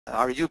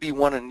Our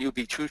UB1 and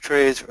UB2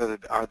 trades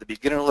are the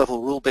beginner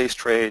level rule-based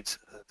trades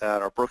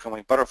that are broken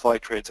wing butterfly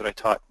trades that I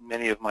taught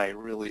many of my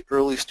really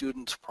early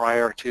students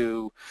prior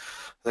to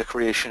the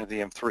creation of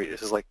the M3.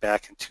 This is like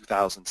back in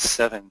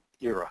 2007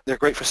 era. They're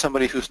great for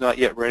somebody who's not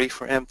yet ready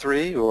for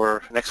M3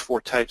 or an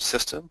X4 type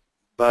system,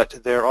 but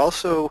they're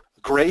also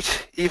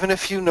great even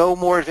if you know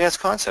more advanced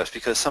concepts,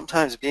 because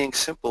sometimes being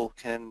simple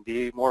can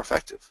be more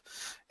effective.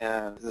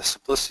 And the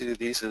simplicity of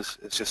these is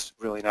just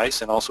really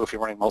nice. And also if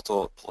you're running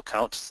multiple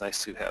accounts, it's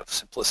nice to have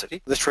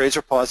simplicity. The trades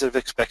are positive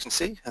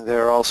expectancy.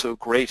 They're also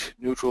great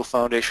neutral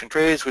foundation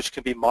trades, which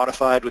can be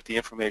modified with the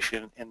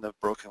information in the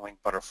Broken Wing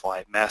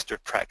Butterfly Master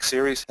Track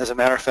series. As a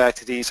matter of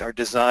fact, these are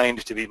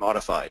designed to be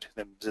modified.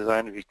 They're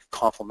designed to be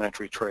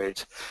complementary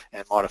trades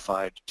and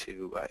modified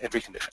to every condition.